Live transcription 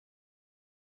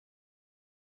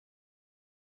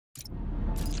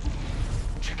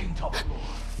top floor.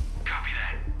 Copy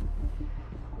that.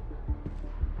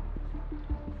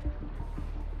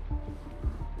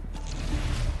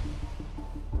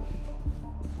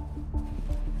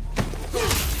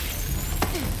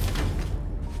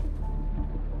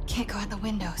 Can't go out the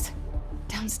windows.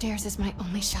 Downstairs is my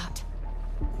only shot.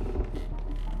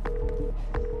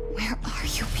 Where are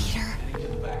you, Peter? Heading to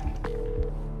the back.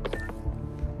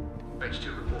 H2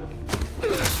 report.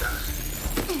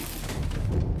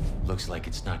 Looks like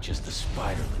it's not just the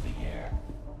spider living here.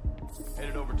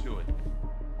 Headed over to it.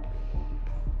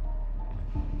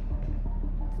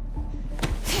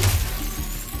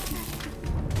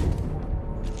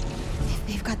 If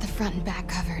they've got the front and back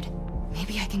covered,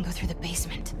 maybe I can go through the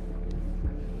basement.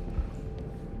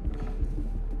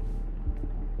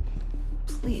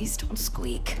 Please don't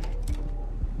squeak.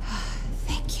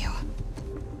 Thank you.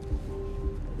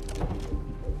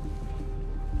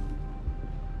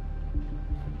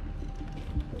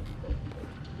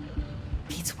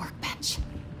 Pete's workbench.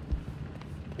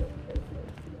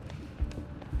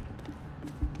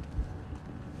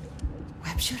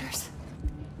 Web shooters?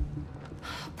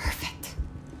 Perfect.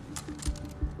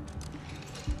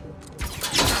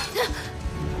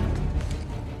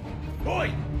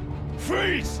 Boy!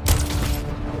 Freeze!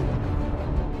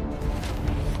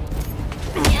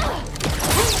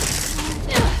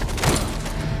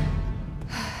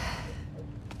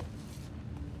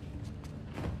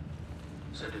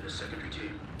 Send in a secondary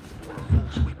team. Want a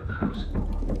full sweep of the house.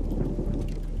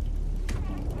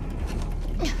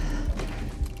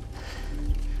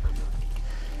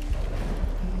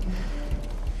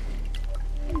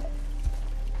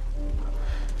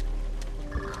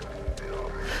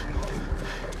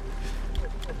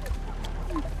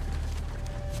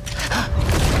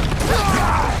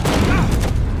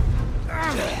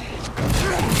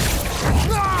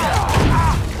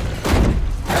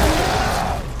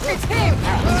 It's him!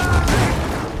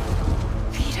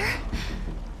 Peter?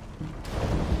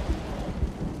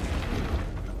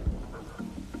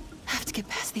 Have to get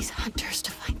past these hunters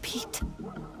to find Pete.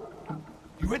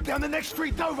 You went down the next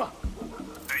street over!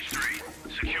 H3,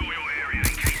 secure your area in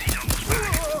case he doubles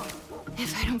back.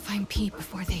 If I don't find Pete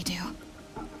before they do.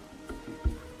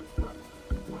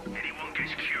 Anyone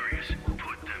gets curious,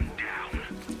 put them down.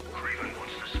 Craven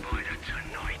wants the spider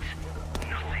tonight.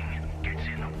 Nothing gets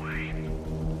in the way.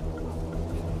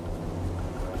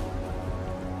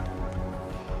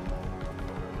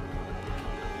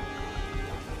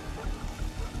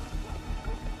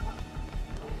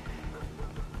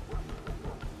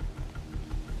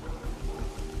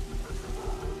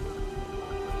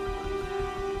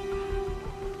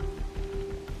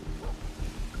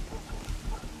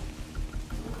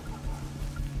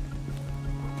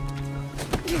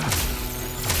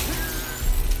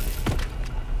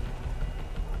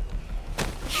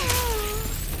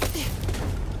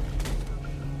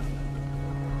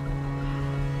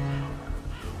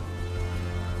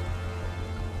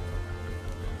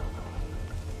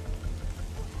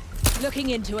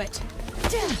 Looking into it.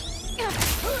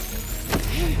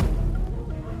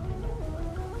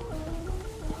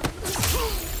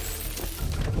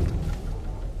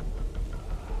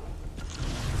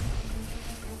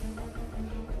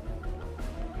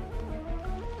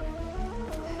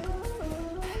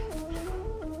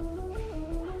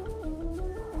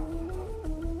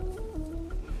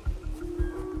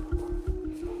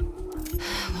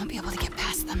 Won't be able to get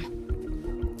past them.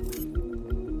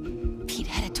 Pete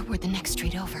headed toward the next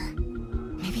street over.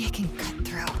 Maybe I can cut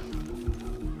through.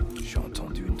 J'ai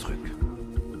entendu un truc.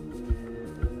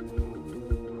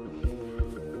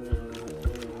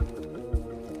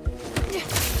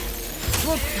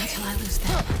 Not till I lose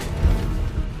them.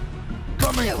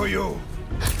 Coming for you!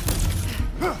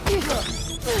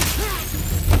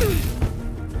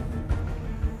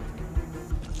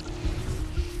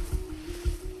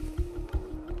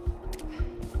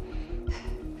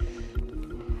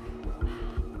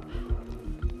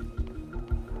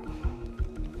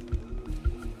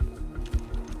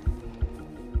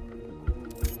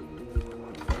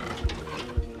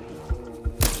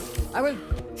 I will.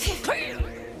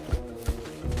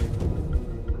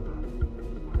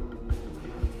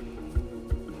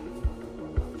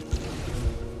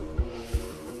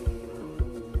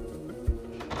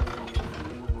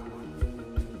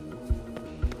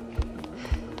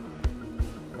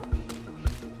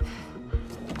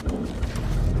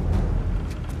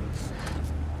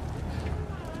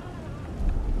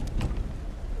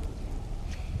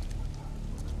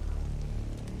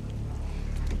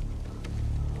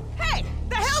 Hey!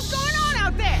 The hell's going on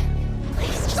out there?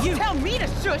 Please don't tell me to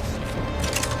shush!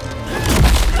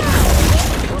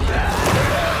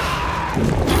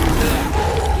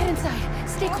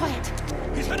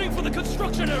 quiet. He's heading for the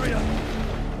construction area!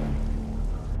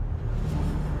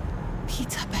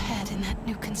 Pete's up ahead in that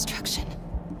new construction.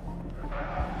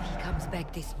 He comes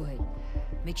back this way.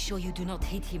 Make sure you do not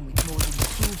hit him with more than 2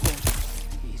 volts.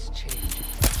 He's changed.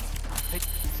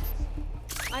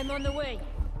 I'm on the way.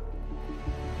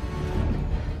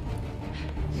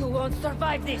 You won't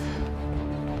survive this.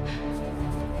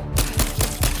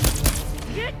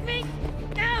 Get me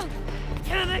out!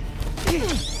 Damn it!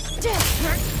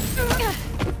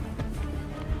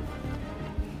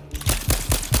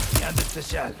 Rien de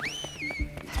spécial.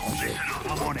 Listen up,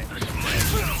 I'm on it. The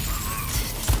spider's not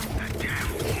that damn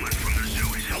woman from the zoo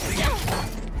is helping you.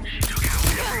 She took out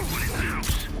everyone in the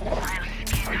house. I'll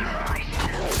skin her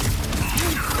myself.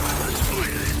 The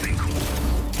spider has been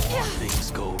caught. More things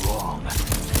go wrong,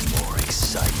 the more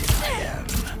excited I am.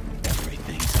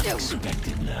 Everything's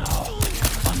unexpected now.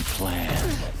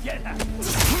 Unplanned. Get out.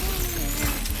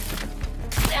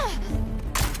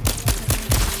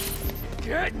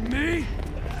 Get me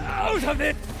out of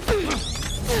it!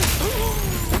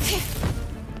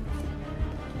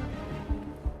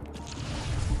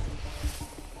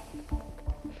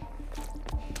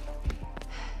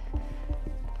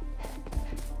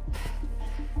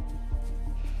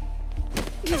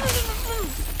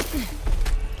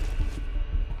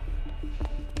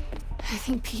 I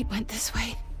think Pete went this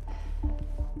way.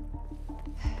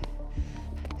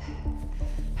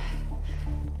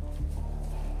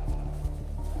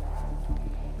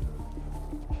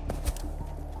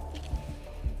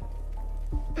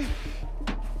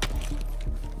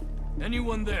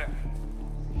 Anyone there?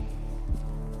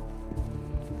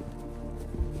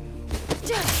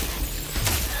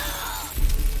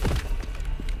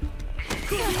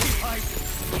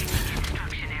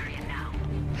 Construction area now.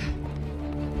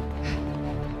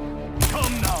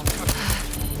 Come now.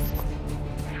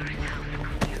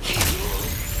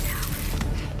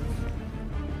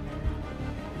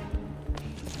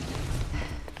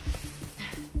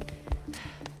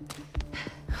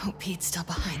 Hope Pete's still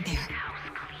behind there.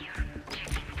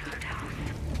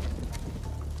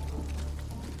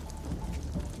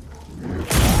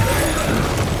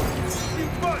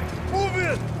 Move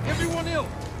in! Everyone else,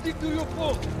 stick to your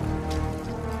post!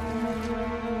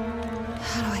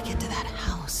 How do I get to that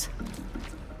house?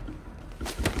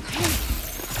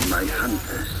 My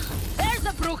hunters, There's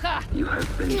a bruja! you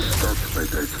have been stalked by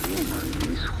that woman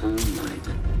this whole night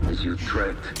as you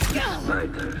tracked the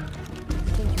spider.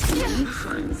 When you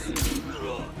find him,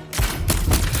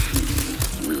 she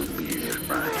will be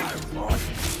nearby.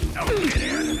 Now get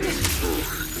in.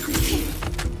 Both to me.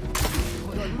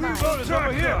 Reload is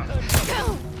over here.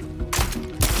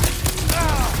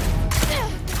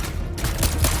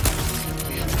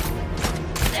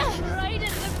 Right in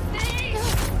the face!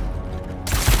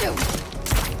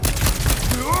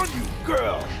 You're on, you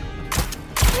girl.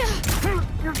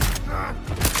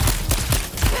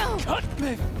 Cut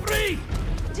me free!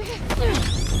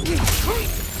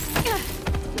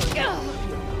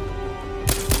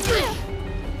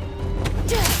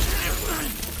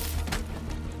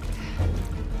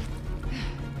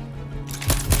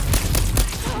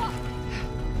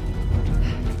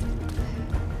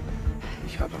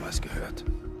 Ich habe was gehört.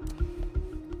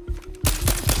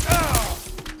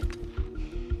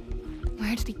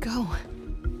 Where did he go?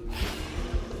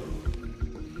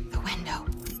 The window.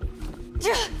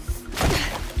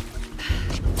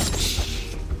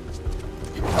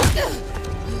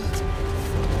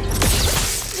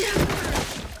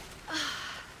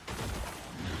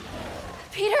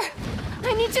 Peter,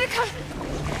 I need you to come.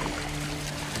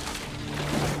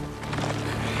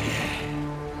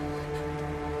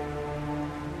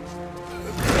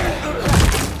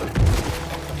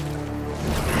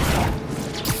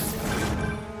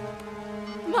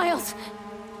 Miles,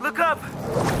 Look up!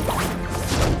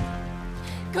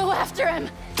 go after him.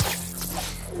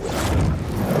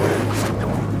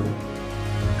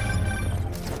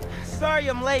 Sorry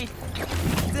I'm late.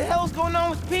 What the hell's going on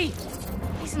with Pete?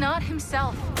 He's not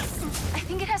himself. I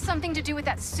think it has something to do with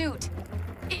that suit.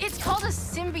 It's called a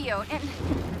symbiote, and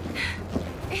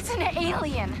it's an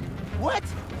alien. What?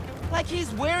 Like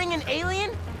he's wearing an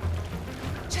alien?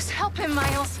 Just help him,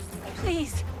 Miles.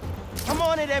 Please. I'm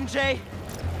on it, MJ.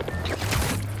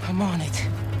 I'm on it.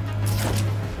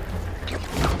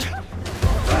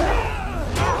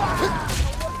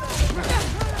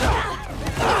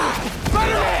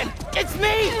 Spider-Man! It's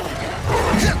me!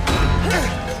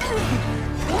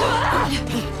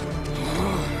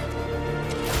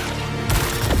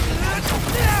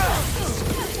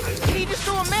 He just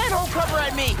threw a manhole cover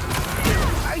at me!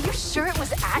 Are you sure it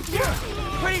was active?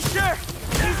 Pretty sure!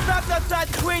 He stopped outside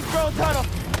the Queensboro tunnel.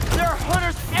 There are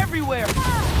hunters everywhere!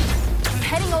 I'm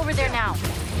heading over there now.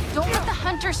 Don't let the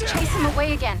hunters chase him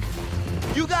away again.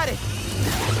 You got it!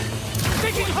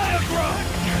 Taking higher ground!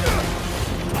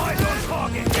 Eyes on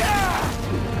target!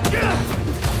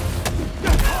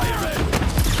 Fire it!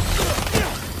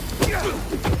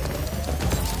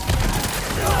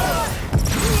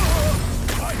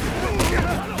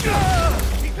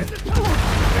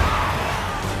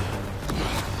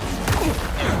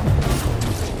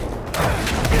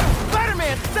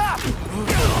 Spider-Man, stop!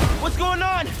 What's going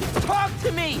on? Talk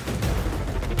to me!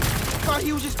 Thought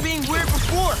he was just being weird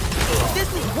before.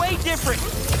 This is way different.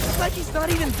 It's like he's not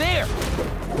even there.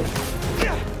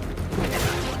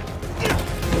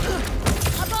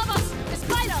 Above us! The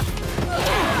spider!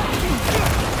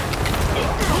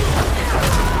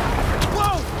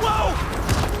 Whoa! Whoa!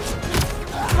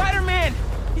 Spider-Man!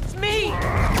 It's me!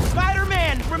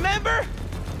 Spider-Man! Remember?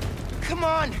 Come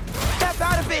on! Snap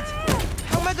out of it!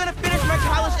 How am I gonna finish my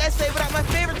college essay without my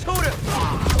favorite tutor?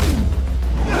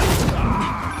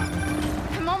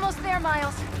 I'm almost there,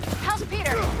 Miles. How's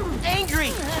Peter?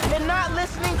 Angry and not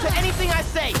listening to anything I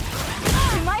say.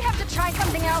 We might have to try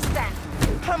something else then.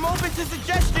 I'm open to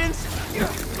suggestions.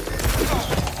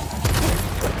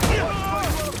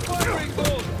 Firing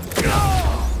bolt!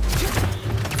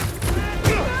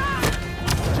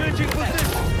 Changing position!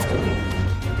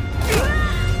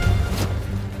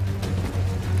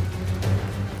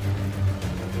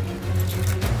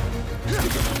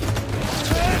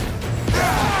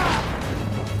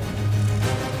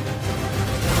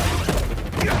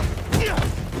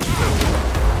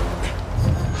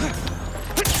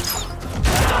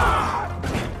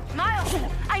 Miles,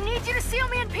 I need you to seal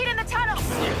me and Pete in the tunnel.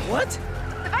 What?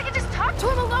 If I can just talk to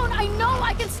him alone, I know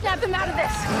I can snap him out of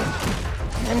this.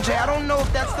 MJ, I don't know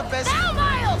if that's the best. Now,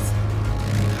 Miles!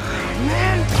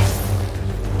 Man!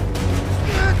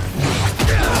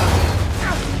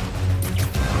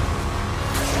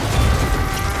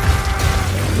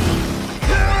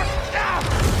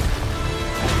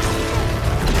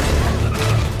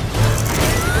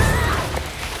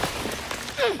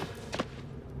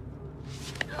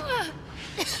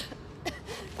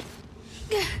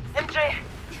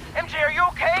 MJ, are you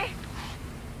okay?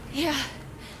 Yeah.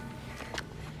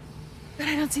 But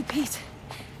I don't see Pete.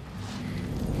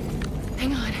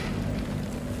 Hang on.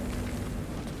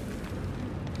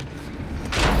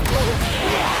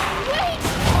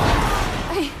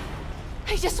 Wait!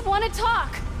 I just want to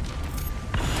talk.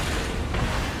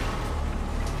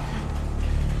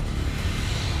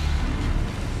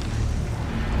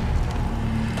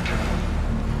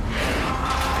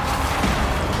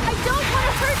 I don't want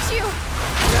to hurt you.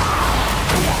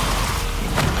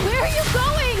 Where are you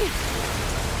going?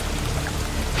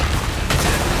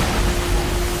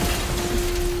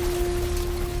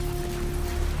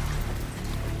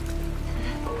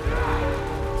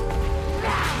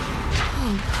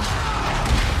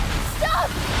 Stop!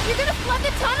 You're gonna flood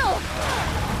the tunnel!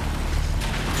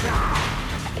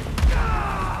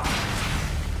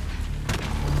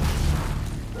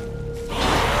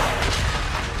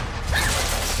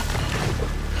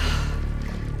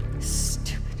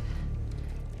 Stupid.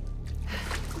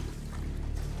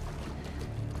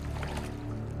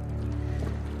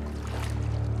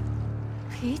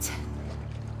 Pete?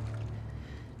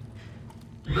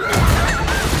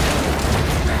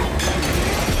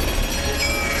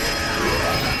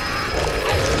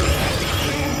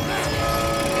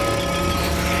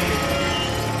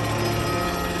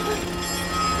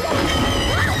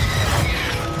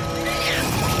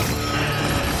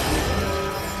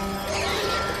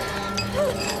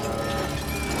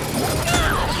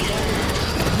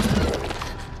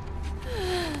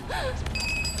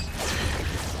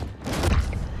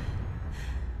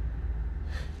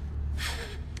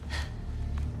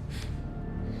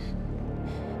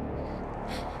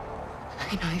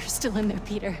 I know you're still in there,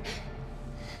 Peter.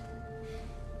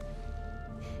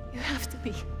 You have to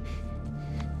be.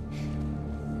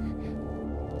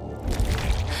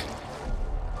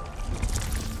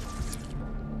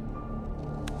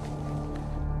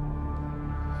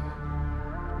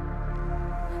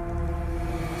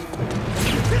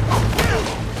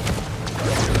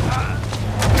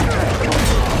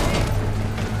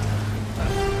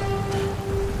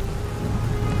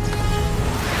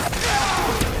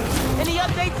 Any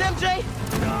updates, MJ?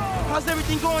 How's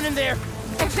everything going in there?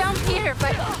 I found Peter,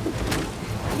 but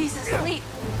he's asleep.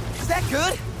 Is that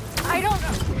good? I don't...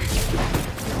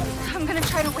 I'm gonna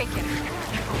try to wake him.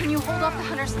 Can you hold off the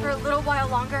hunters for a little while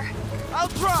longer? I'll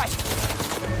try.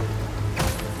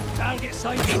 Target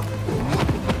sighted.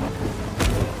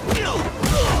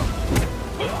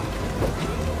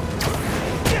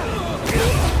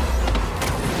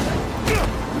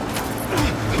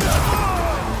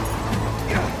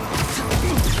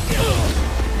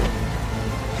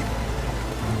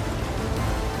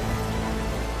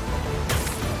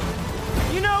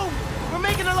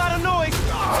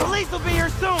 Police will be here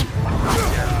soon!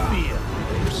 Fear,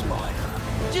 Spider.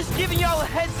 Just giving y'all a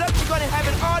heads up, you're gonna have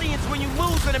an audience when you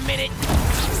lose in a minute.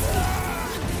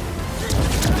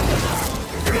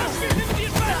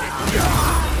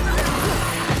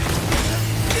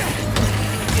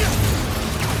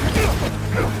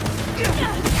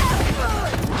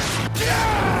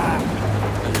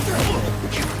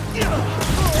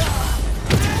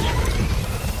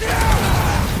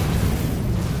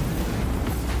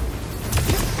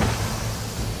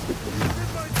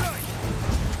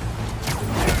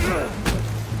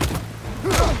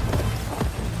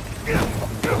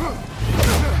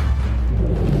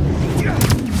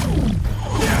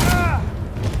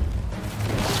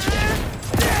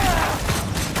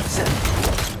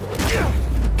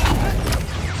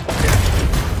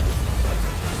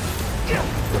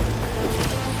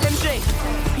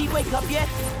 Wake up yet?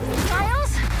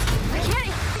 Miles? I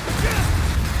can't...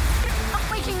 I'm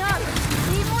waking up.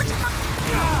 Need more time.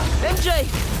 MJ!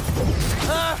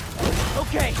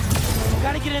 Okay.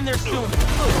 Gotta get in there soon.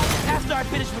 After I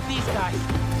finish with these guys.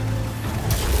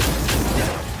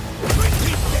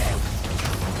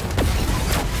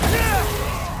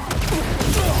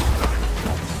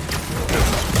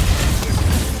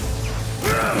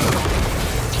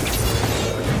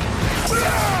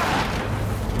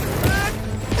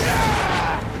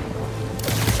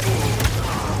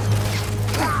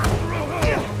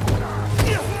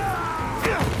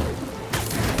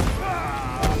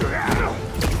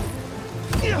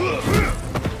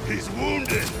 He's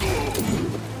wounded.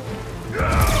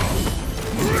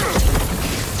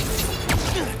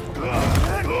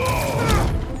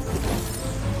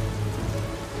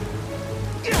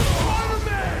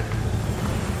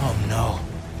 Oh no.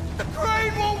 The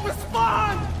crane won't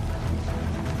respond!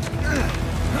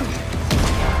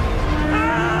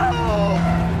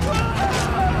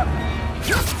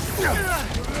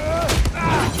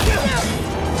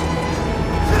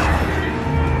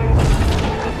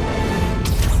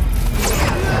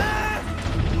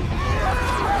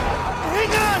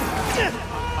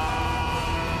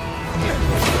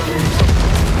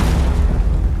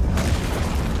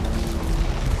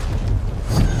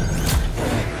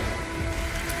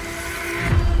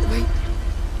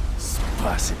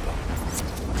 Possible.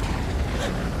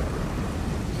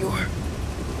 You're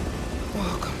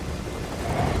welcome.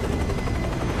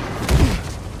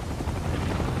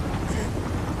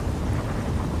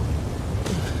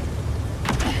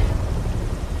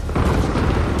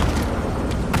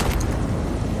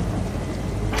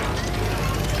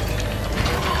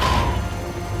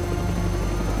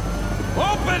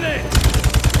 Open it!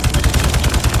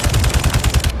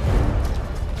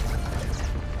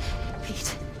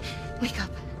 Pete, wake up.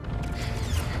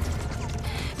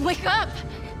 Wake up!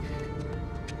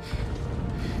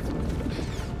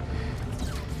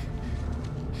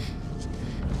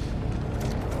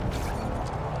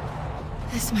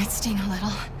 This might sting a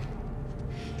little.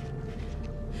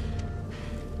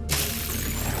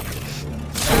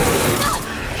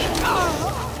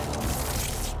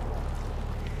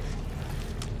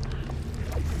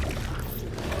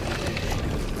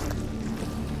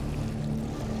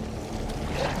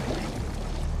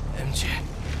 MJ.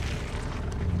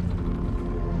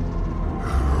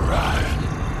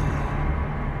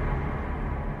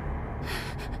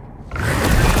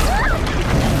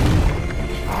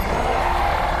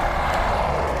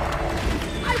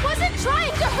 I wasn't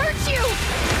trying to hurt you!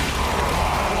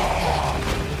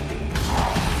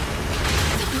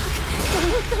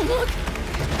 Don't look,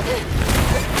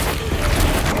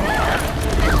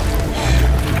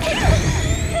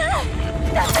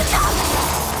 That's enough!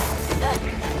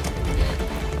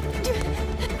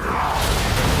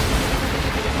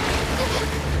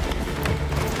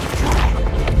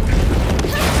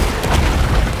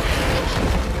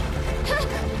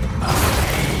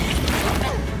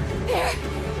 There!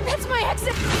 That's my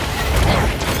exit!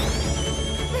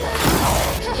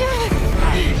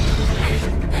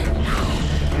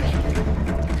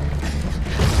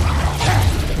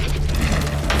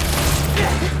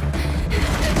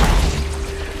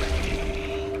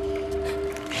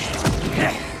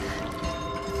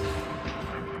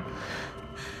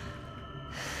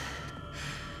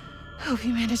 Hope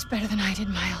you managed better than I did,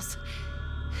 Miles.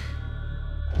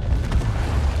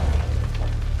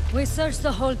 We searched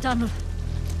the whole tunnel.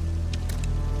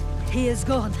 He is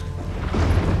gone.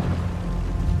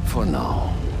 For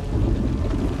now.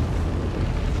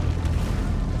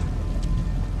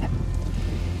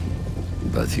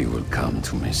 But he will come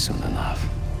to me soon enough.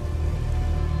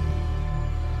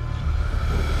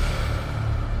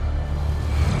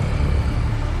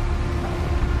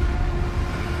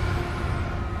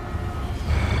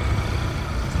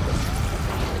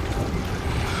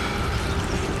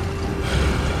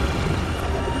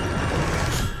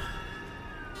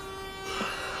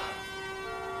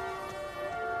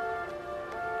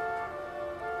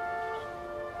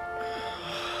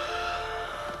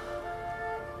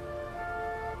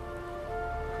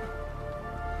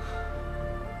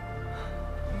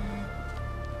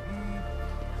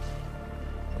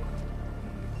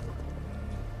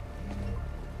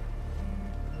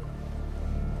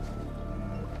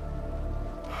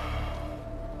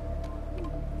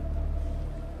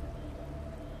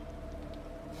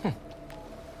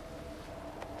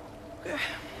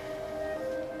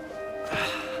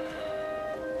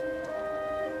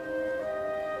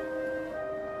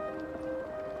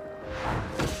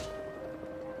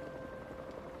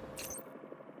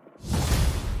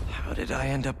 How did I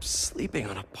end up sleeping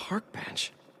on a park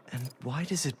bench? And why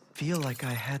does it feel like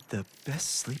I had the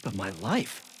best sleep of my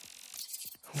life?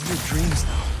 Weird dreams, though.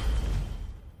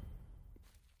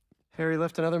 Harry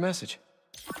left another message.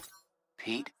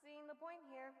 Pete,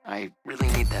 I really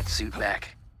need that suit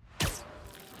back.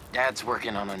 Dad's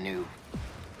working on a new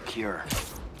cure,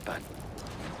 but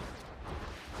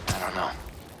I don't know.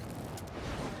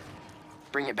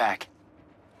 Bring it back,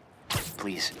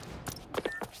 please.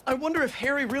 I wonder if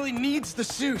Harry really needs the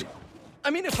suit. I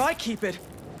mean, if I keep it,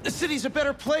 the city's a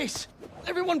better place.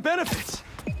 Everyone benefits.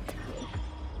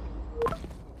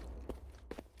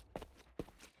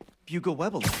 Bugle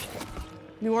Web alert.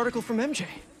 New article from MJ.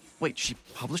 Wait, she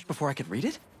published before I could read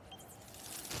it?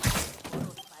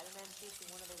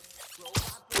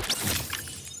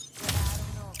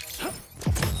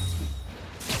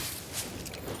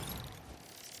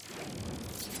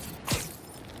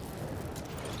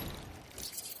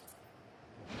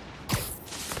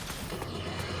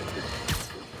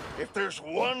 If there's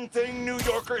one thing New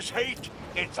Yorkers hate,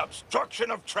 it's obstruction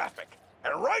of traffic.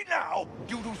 And right now,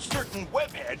 due to certain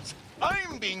webheads,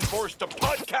 I'm being forced to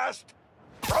podcast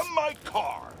from my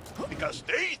car because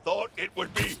they thought it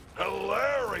would be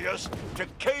hilarious to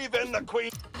cave in the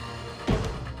Queen.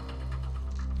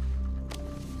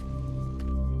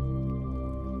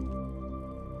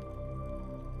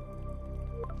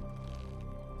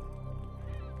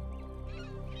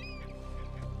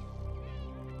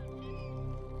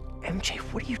 MJ,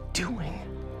 what are you doing?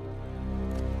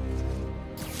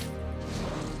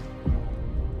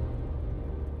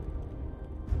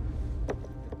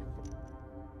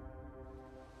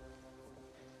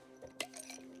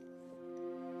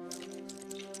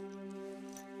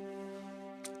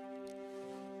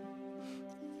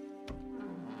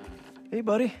 Hey,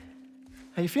 buddy.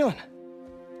 How you feeling?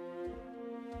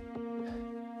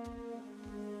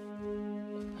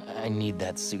 I need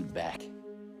that suit back.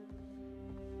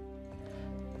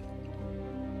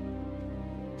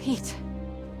 Pete.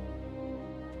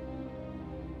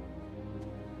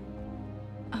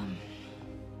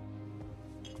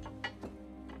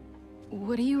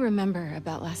 What do you remember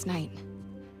about last night?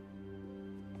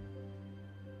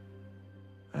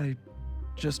 I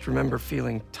just remember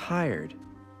feeling tired.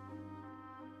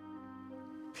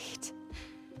 Pete.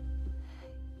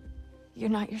 You're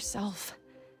not yourself.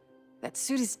 That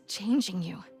suit is changing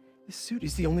you. This suit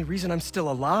is the only reason I'm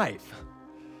still alive.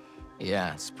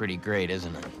 Yeah, it's pretty great,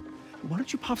 isn't it? Why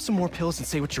don't you pop some more pills and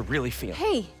say what you're really feeling?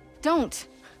 Hey, don't.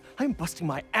 I'm busting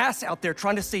my ass out there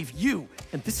trying to save you,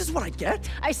 and this is what I get?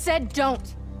 I said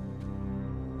don't.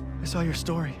 I saw your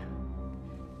story.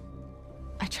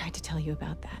 I tried to tell you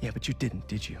about that. Yeah, but you didn't,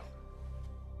 did you?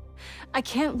 I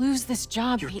can't lose this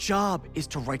job, Your Pete. job is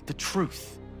to write the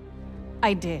truth.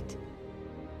 I did.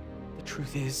 The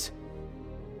truth is,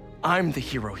 I'm the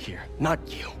hero here, not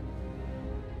you.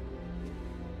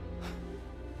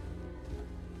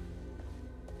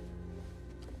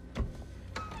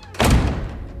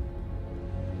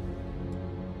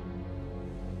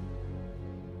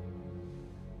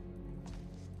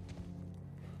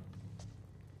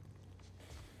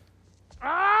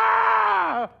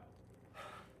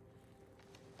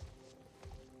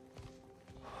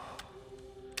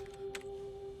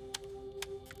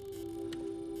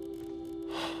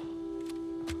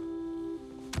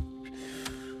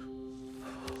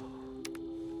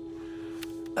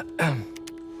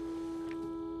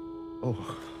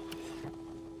 Oh.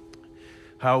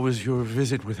 How was your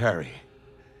visit with Harry?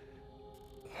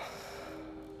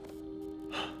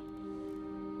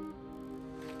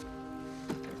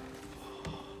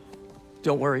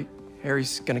 Don't worry,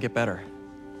 Harry's gonna get better.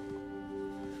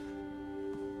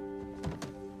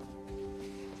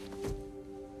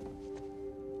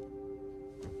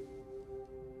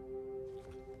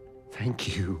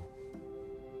 Thank you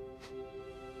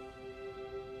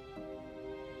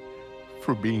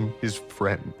for being his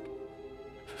friend.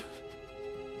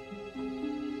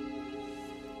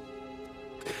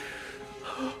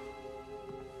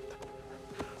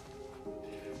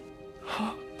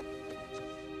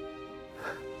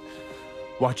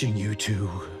 Watching you two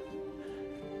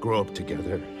grow up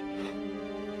together.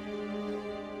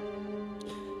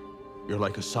 You're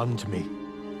like a son to me.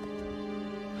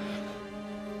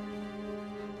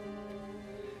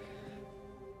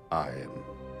 I am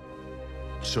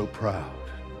so proud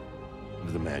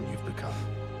of the man you've become.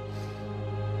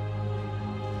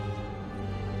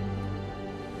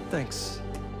 Thanks,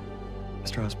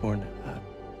 Mr. Osborn.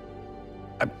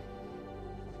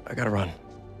 I gotta run.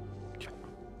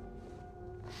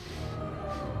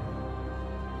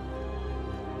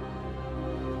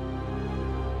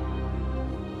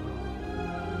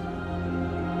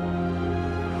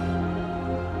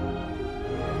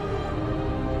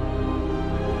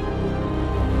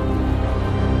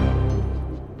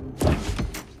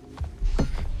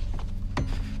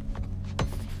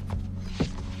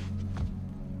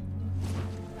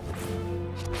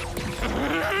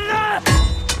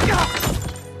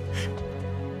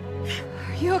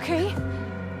 You okay?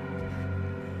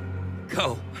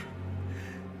 Go.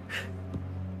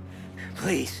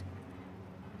 Please.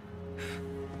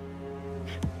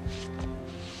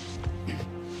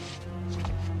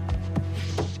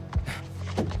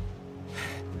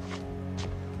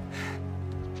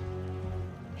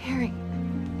 Harry.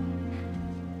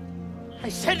 I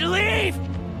said to leave!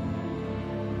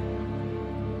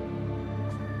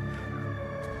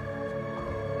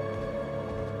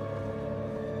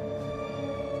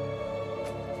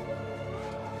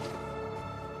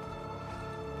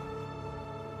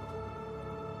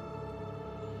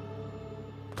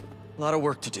 A lot of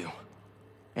work to do.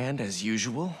 And as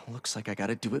usual, looks like I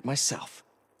gotta do it myself.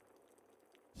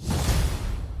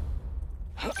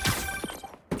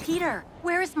 Peter,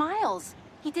 where is Miles?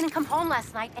 He didn't come home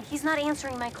last night, and he's not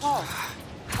answering my calls.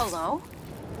 Hello?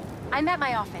 I'm at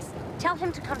my office. Tell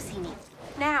him to come see me.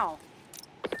 Now.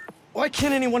 Why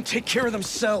can't anyone take care of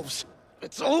themselves?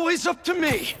 It's always up to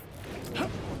me!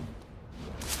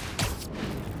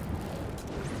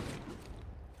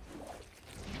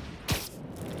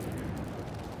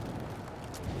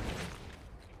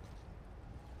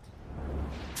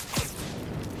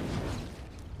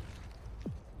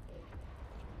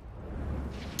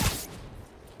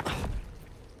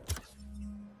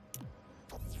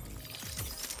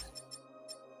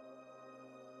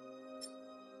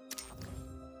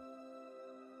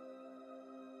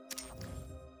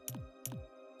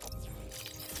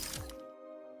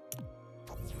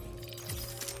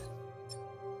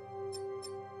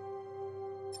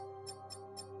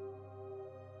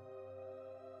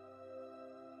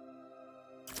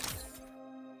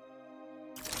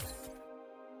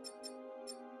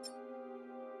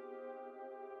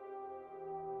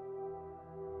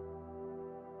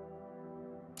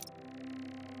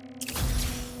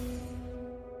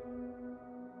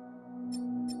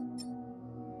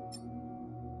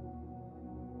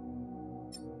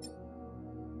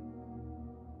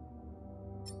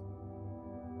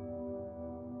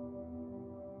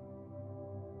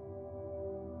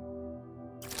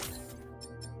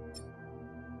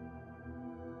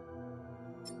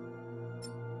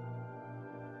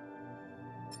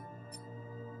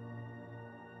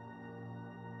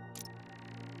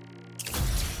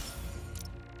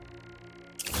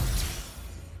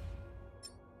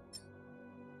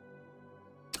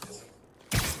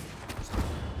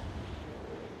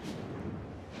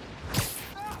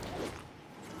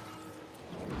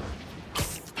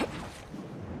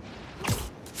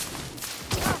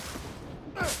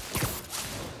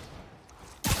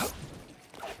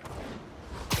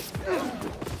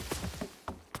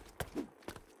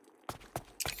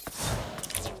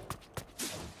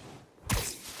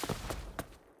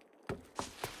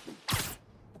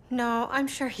 No, I'm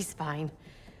sure he's fine.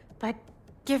 But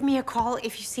give me a call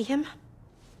if you see him.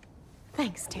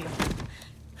 Thanks, Tam.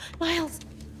 Miles!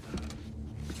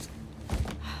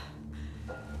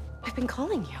 I've been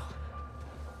calling you.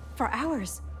 For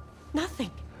hours. Nothing.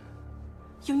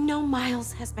 You know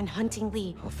Miles has been hunting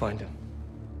Lee. I'll find him.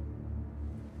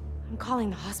 I'm calling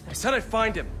the hospital. I said I'd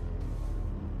find him!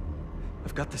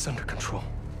 I've got this under control.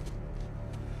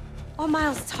 All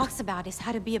Miles talks about is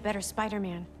how to be a better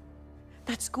Spider-Man.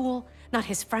 Not school, not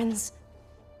his friends.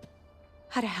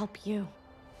 How to help you.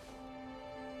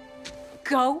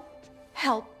 Go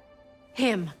help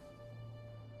him.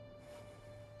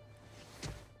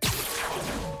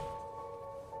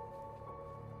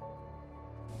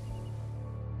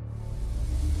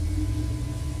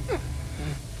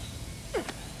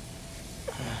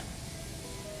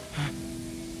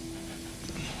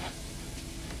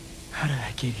 How did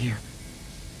I get here?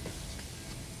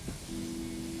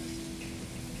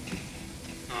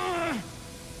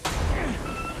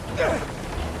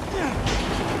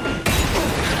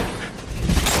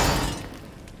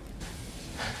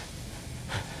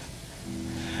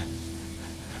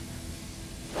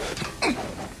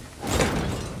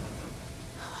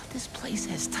 This place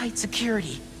has tight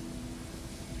security.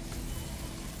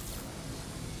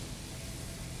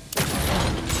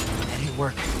 That didn't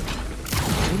work.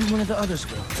 Maybe one of the others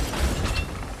will.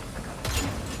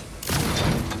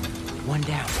 One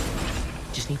down.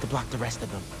 Just need to block the rest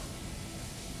of them.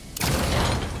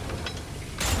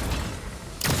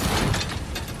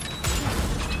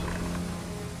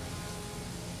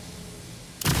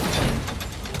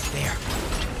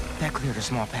 cleared a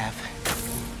small path.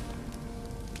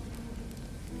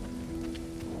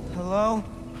 Hello?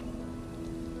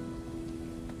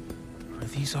 Are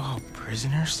these all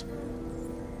prisoners?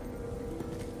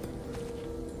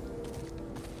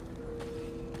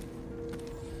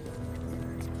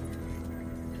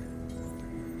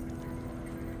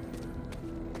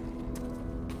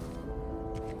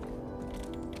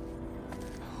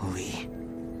 Lee.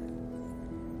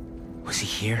 Was he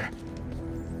here?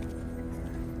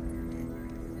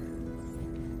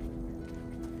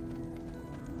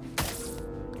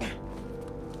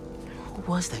 Who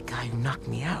was that guy who knocked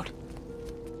me out?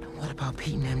 And what about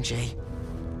Pete and MJ?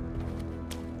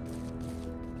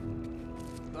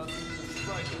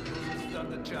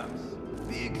 Stand a chance.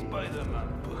 Big Spider-Man,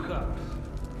 perhaps.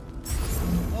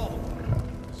 Oh,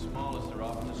 the smallest are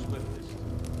often the swiftest.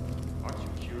 Aren't you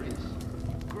curious?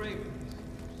 Cravens.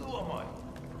 So am I.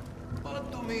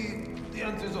 But to me, the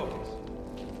answer's obvious.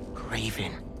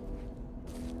 Craven.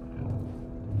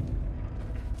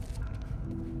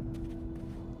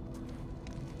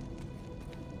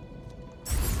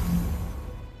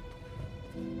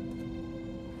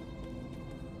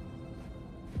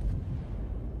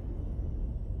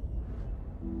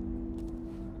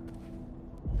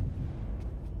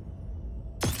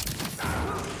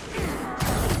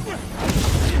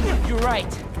 You're right.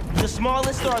 The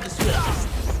smallest are the swiftest.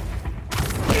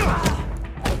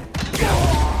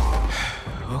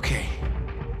 Okay.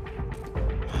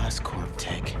 Oscorp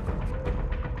Tech.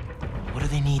 What do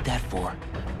they need that for?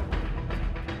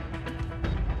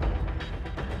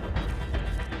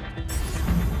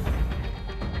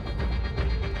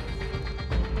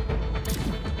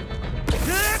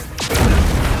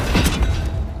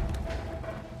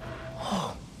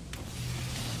 Oh.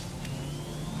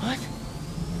 What?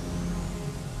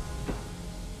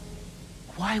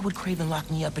 Why would Craven lock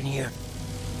me up in here?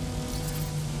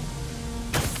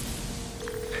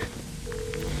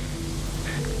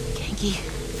 Genki,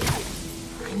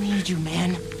 I need you,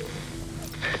 man.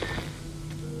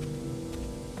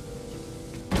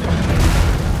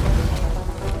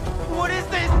 What is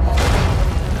this?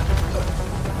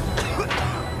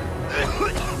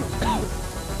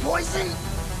 Poison?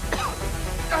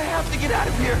 I have to get out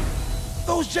of here.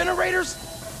 Those generators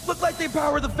look like they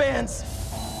power the fans.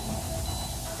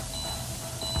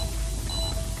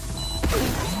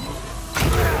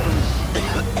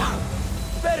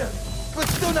 Better, but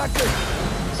still not good.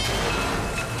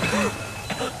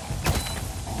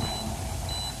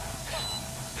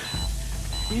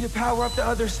 Need to power up the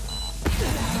others.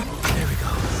 There we go.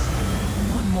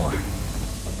 One more.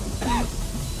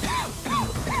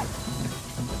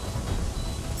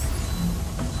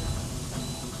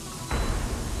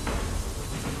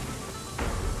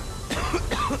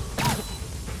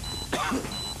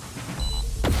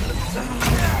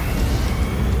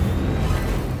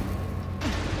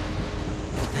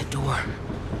 That door.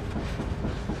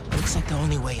 Looks like the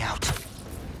only way out.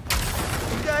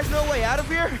 You guys no way out of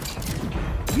here?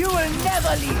 You will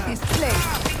never leave this place.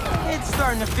 It's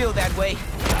starting to feel that way.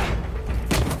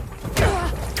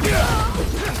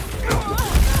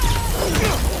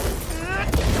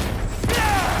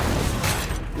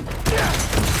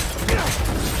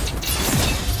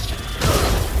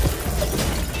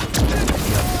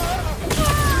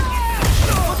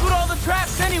 What's with all the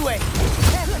traps anyway?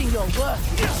 Testing your work,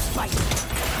 Spider.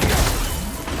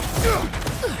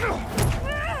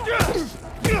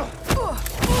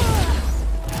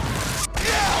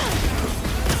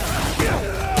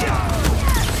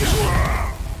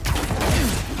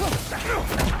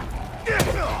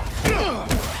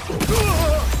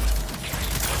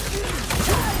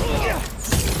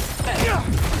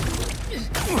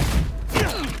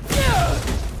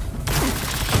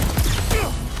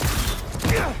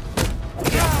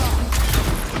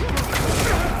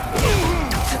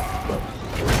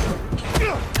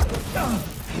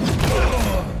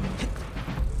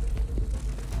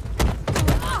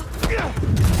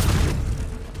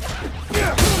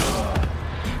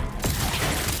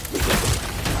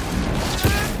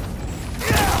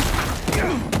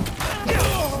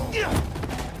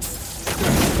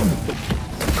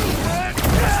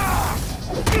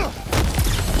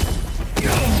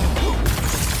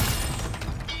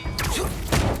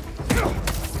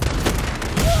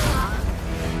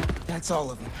 That's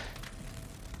all of them.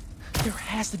 There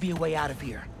has to be a way out of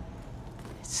here.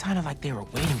 It sounded like they were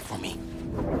waiting for me.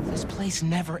 This place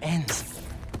never ends.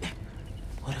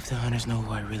 What if the hunters know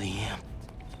who I really am?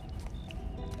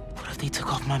 What if they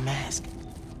took off my mask?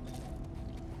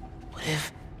 What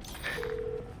if...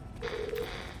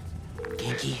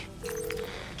 Genki,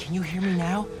 can you hear me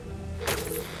now?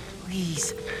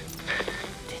 Please.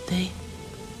 Did they?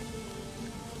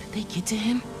 Did they get to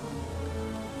him?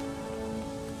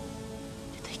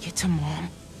 Did they get to Mom?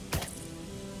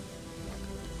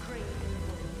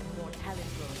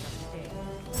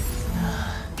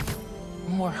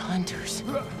 More hunters.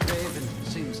 Raven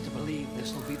seems to believe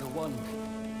this will be the one.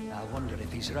 I wonder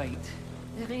if he's right.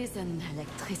 There is an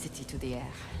electricity to the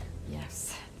air.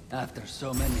 Yes. After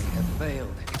so many have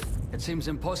failed, it seems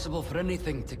impossible for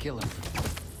anything to kill him.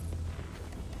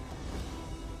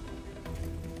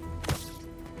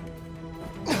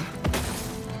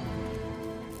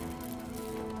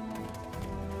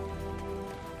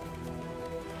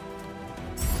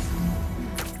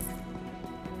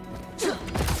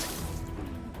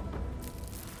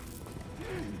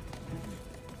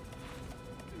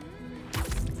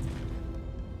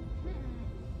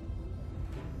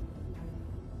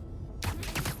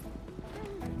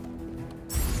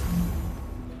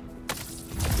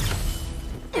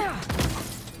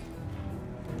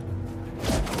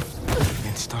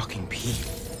 Stalking Pete.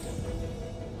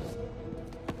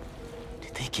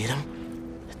 Did they get him?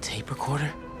 A tape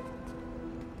recorder?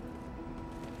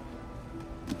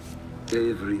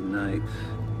 Every night,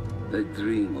 I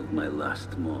dream of my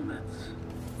last moments.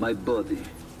 My body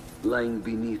lying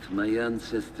beneath my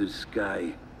ancestors'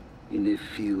 sky in a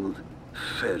field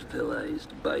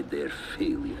fertilized by their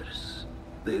failures.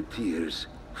 Their tears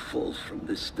fall from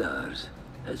the stars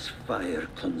as fire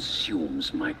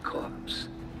consumes my corpse.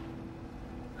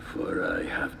 For I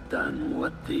have done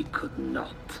what they could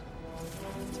not.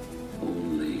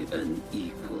 Only an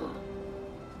equal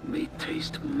may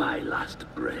taste my last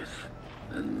breath,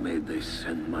 and may they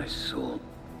send my soul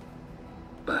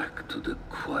back to the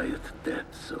quiet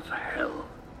depths of hell.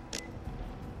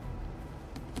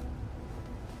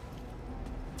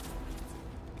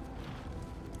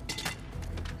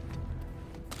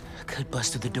 I could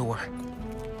bust through the door.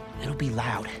 It'll be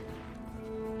loud.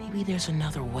 Maybe there's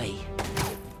another way.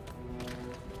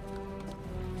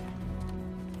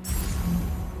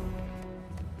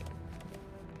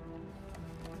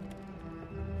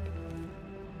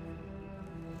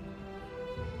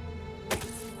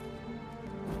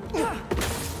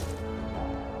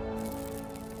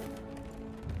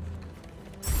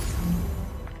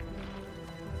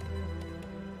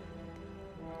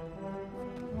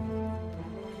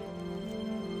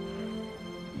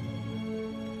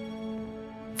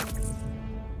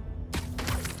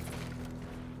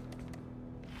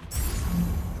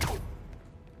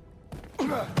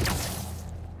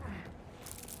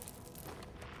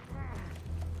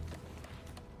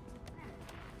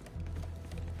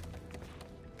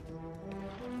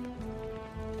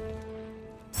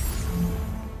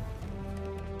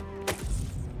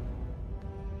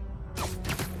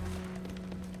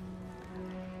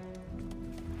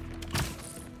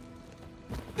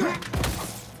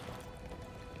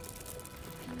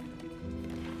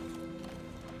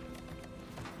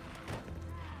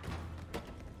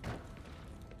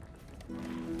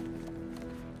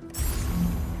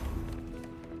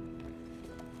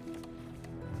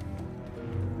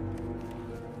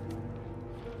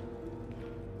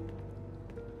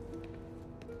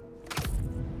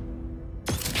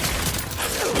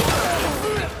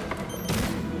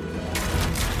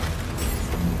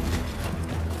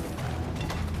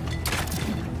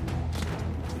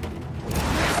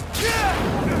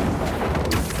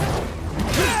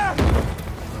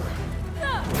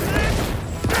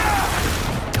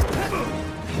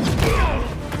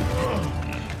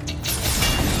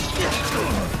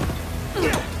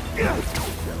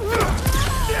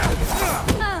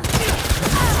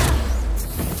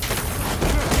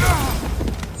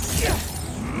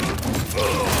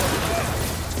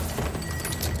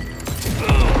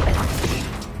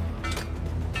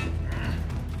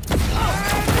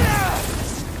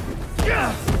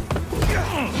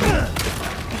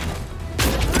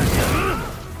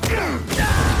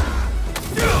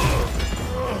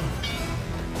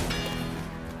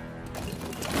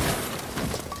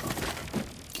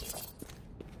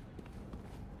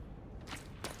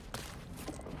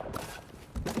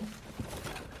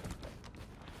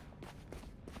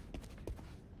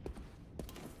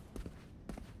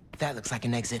 That looks like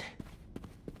an exit.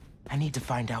 I need to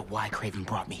find out why Kraven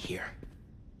brought me here.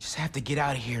 Just have to get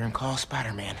out of here and call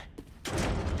Spider-Man.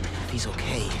 If he's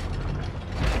okay.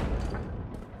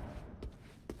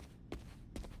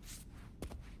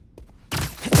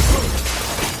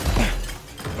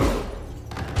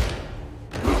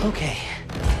 Okay.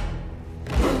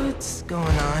 What's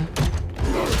going on?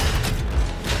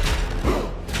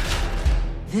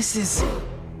 This is...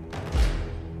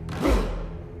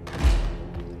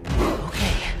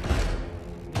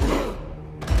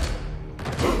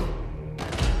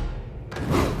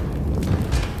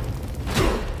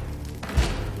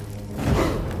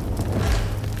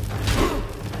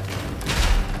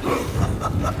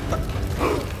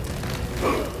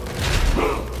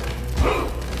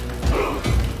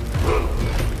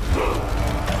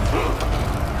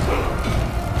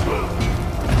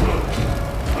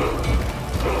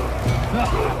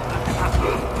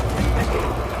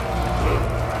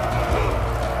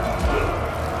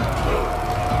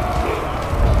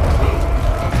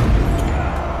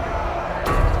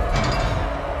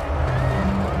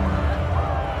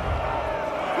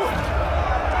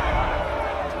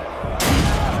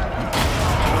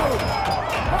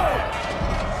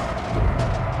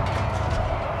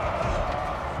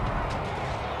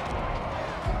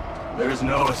 There's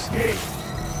no escape.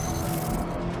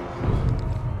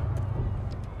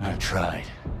 I've tried.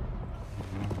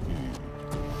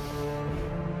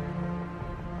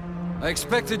 I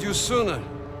expected you sooner.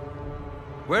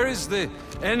 Where is the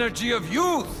energy of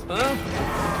youth, huh?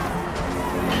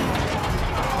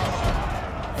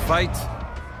 Fight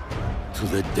to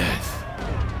the death.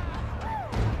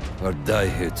 Or die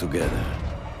here together.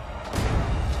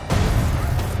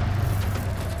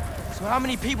 So how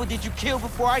many people did you kill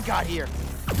before I got here?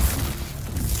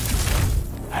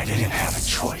 I didn't have a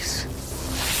choice.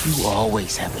 You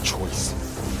always have a choice.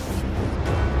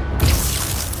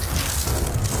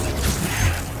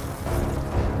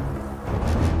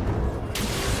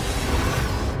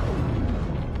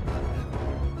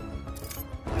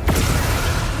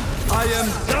 I am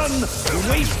done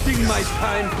wasting my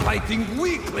time fighting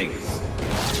weaklings.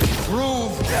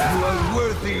 Prove you are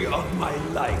worthy of my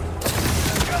life.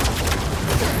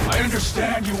 I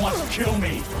understand you want to kill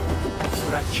me,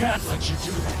 but I can't let you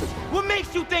do that. What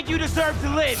makes you think you deserve to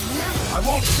live? I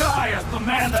won't die as the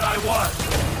man that I was.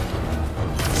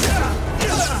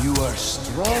 You are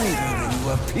stronger than you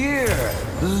appear,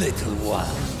 little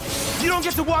one. You don't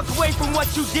get to walk away from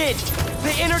what you did.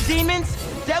 The inner demons,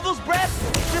 Devil's Breath,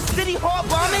 the City Hall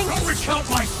bombing. Don't recount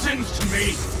my sins to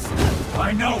me.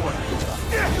 I know what I've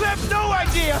done. You have no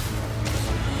idea.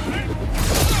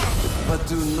 But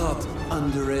do not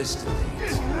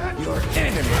underestimate your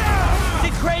enemy.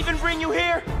 Did Craven bring you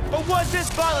here, or was this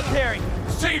voluntary?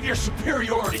 Save your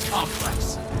superiority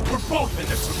complex. We're both in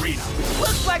this arena.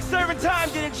 Looks like serving time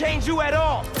didn't change you at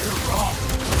all. You're wrong.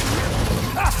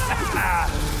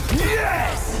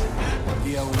 Yes!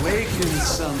 He awakened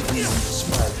something in the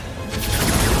spider.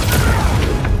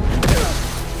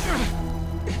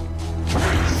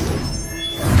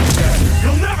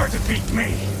 You'll never defeat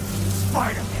me.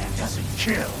 Spider-Man doesn't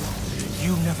kill.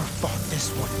 You never fought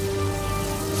this one.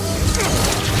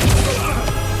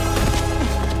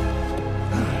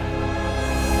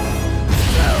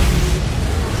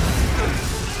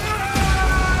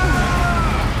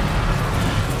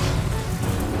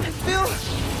 I feel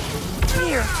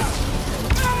fear.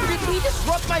 Did he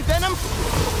disrupt my venom?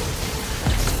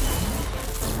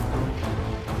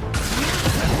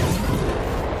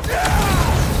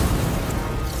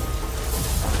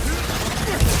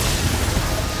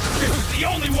 The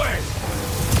only way!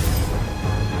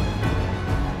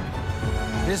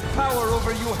 His power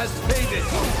over you has faded.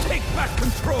 Take back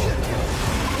control.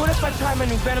 What if I try my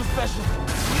new venom special?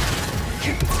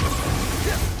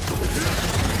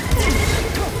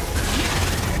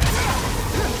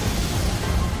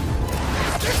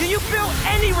 Do you feel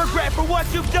any regret for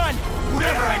what you've done?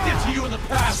 Whatever I did to you in the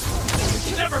past,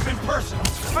 it's never been personal.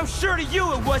 I'm sure to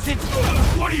you it wasn't.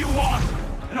 What do you want?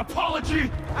 An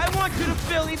apology? I want you to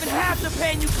feel even half the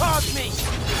pain you caused me.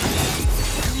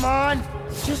 Come on,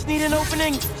 just need an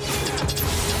opening.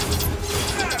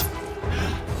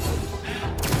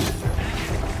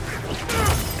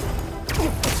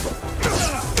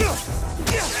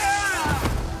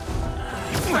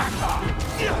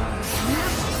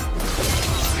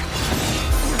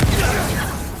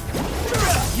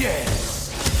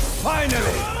 Yes!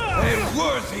 Finally! A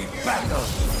worthy battle!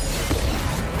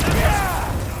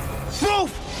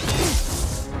 Move!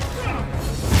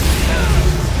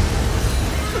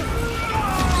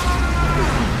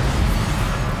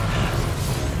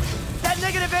 That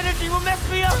negative energy will mess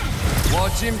me up!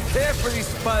 Watch him carefully,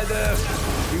 Spider.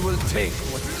 He will take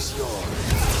what is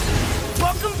yours.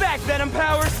 Welcome back, Venom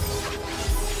Powers!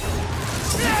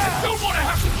 I don't want to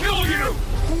have to kill you!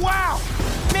 Wow!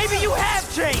 Maybe you have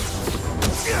changed!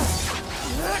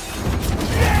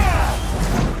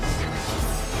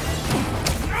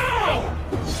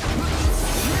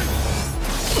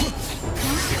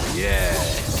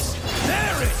 Yes!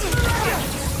 There it is!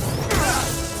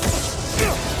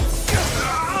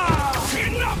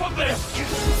 Enough of this!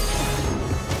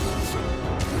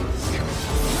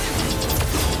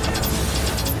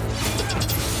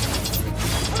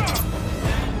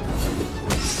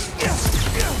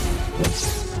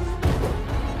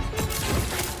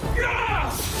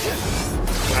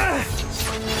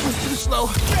 Too slow.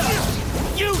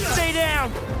 You stay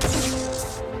down!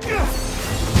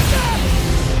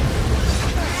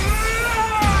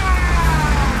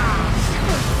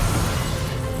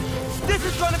 This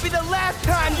is gonna be the last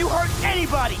time you hurt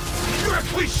anybody! You're a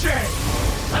cliché!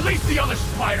 At least the other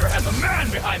spider has a man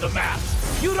behind the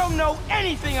mask! You don't know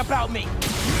anything about me!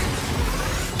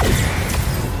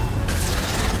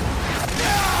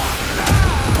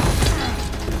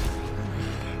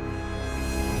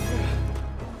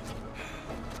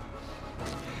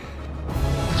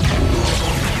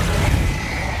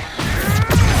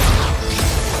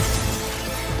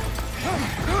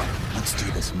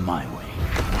 things my way.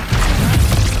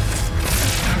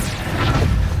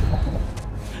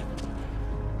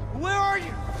 Where are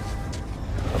you?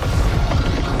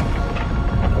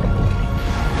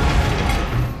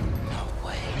 No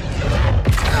way.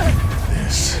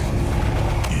 This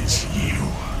is you.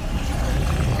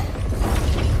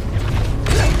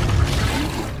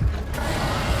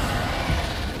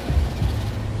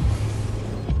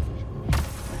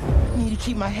 I need to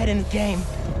keep my head in the game.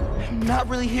 I'm not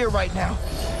really here right now.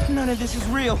 None of this is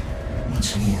real.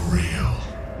 What's more real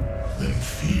than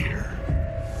fear?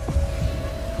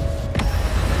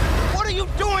 What are you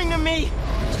doing to me?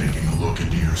 Taking a look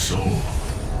into your soul,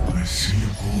 I see a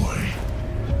boy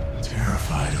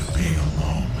terrified of being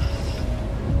alone,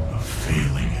 of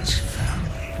failing his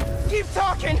family. Keep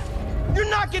talking! You're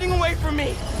not getting away from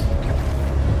me!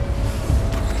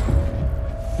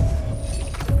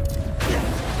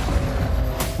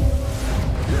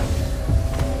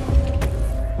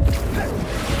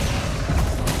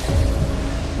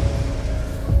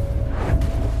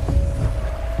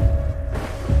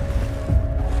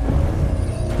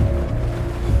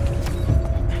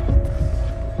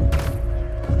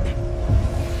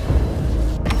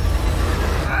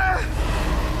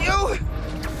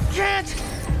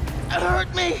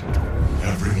 Hurt me!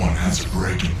 Everyone has a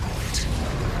breaking point.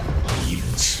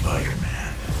 Even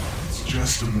Spider-Man. It's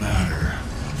just a matter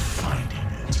of finding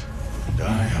it. And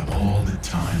I have all the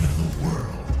time in the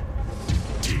world to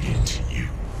dig into you.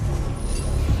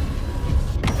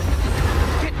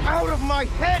 Get out of my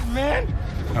head, man!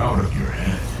 Out of your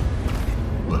head.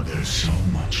 But there's so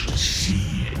much to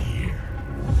see and hear.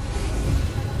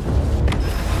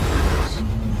 So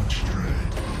much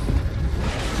dread.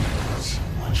 So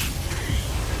much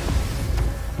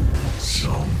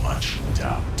so much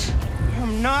doubt.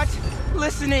 I'm not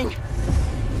listening.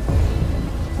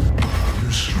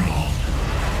 You're strong,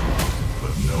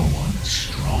 but no one is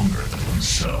stronger than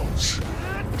themselves.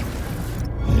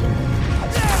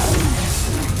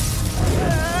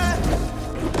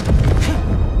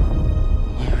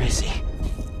 Where is he?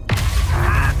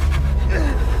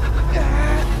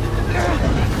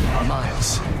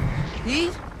 Miles.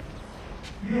 He?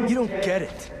 You don't get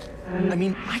it. I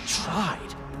mean, I tried.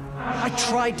 I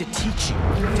tried to teach you,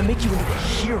 to make you into a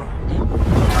hero.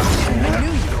 I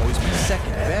knew you'd always be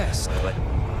second best, but...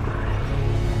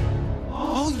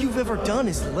 all you've ever done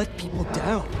is let people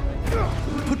down.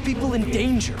 Put people in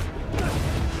danger.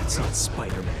 That's not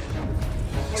Spider-Man.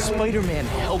 Spider-Man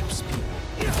helps people.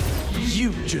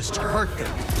 You just hurt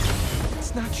them.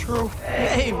 It's not true.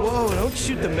 Hey, whoa, don't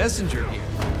shoot the messenger here.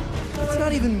 It's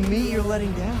not even me you're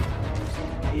letting down.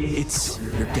 It's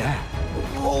your dad.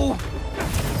 Oh!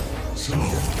 So,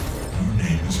 your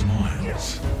name is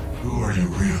Miles. Who are you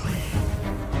really,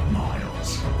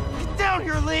 Miles? Get down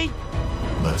here, Lee!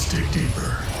 Let's dig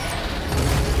deeper.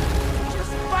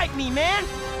 Just fight me, man!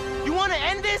 You want to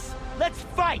end this? Let's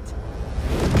fight!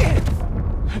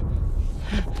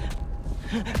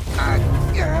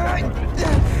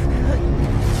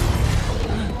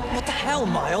 What the hell,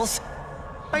 Miles?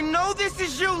 I know this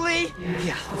is you, Lee!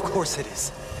 Yeah, of course it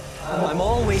is. I'm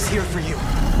always here for you.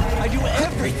 I do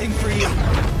everything for you.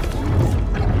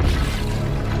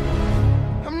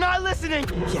 I'm not listening!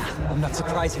 Yeah, I'm not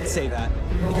surprised you'd say that.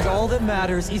 Because all that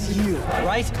matters is you,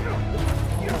 right?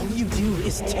 All you do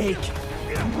is take.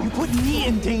 You put me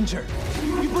in danger.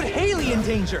 You put Haley in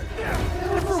danger.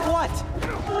 And for what?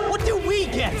 What do we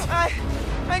get?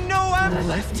 I know I'm...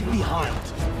 left behind.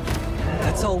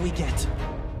 That's all we get.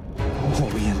 Or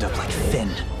we end up like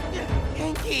Finn.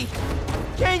 Ganke!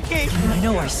 Ganke! I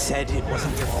know I said it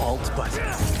wasn't your fault, but...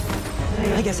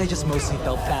 I guess I just mostly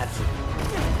felt bad for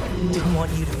you. Didn't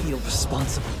want you to feel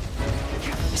responsible.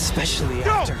 Especially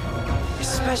after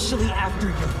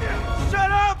you... Shut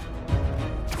up!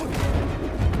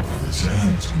 This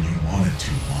ends when you wanted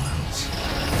to, Miles.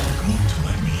 You're going to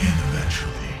let me in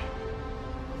eventually.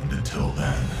 And until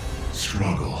then,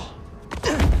 struggle.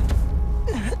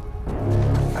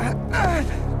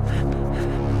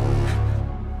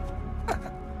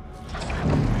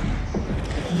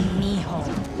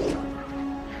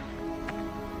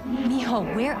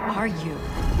 Mijo, where are you?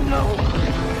 No!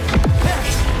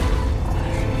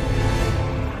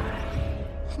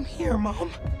 I'm here,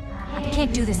 Mom. I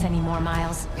can't do this anymore,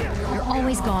 Miles. You're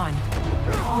always gone.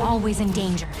 Always in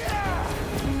danger.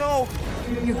 No!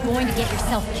 You're going to get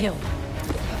yourself killed.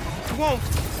 I won't!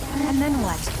 And then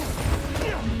what?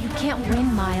 You can't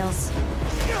win, Miles.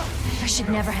 I should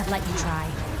never have let you try.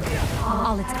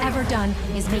 All it's ever done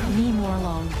is make me more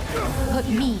alone. Put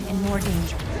me in more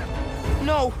danger.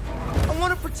 No! I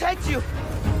want to protect you!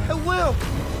 I will!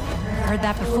 Heard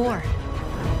that before.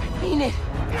 I mean it!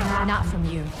 Not from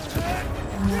you.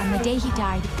 On the day he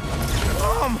died,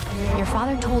 your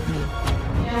father told me,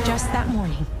 just that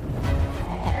morning,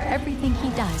 that everything he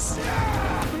does...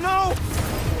 No!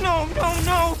 No, no,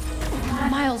 no!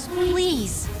 Miles,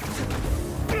 please!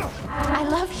 I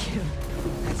love you.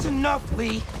 That's enough,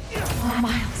 Lee.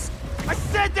 Miles. I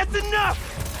said that's enough!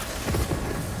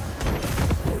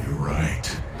 You're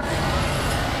right.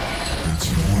 It's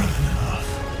more than enough.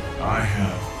 I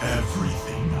have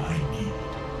everything I need.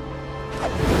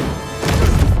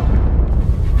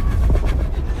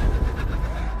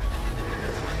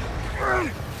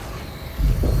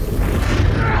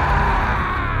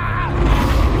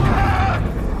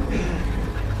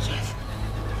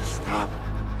 Stop.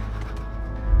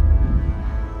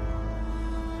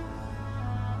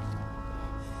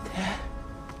 Dad?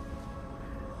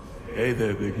 Hey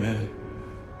there, big man.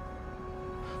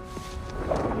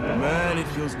 Man, it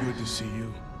feels good to see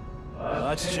you.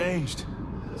 Lots changed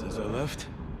since I left.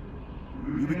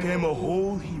 You became a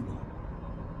whole hero.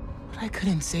 But I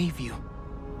couldn't save you.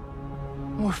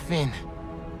 Or Finn.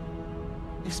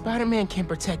 If Spider-Man can't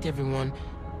protect everyone,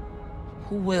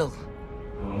 who will?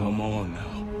 Come on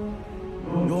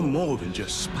now. You're more than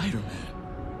just Spider-Man.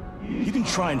 You can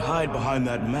try and hide behind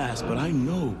that mask, but I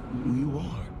know who you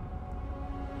are.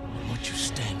 And what you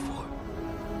stand for.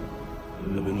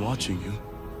 I've been watching you.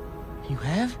 You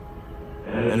have?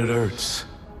 And it hurts.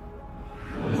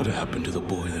 What happened to the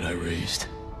boy that I raised?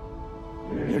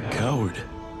 You're a coward.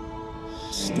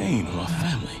 Stain on our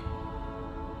family.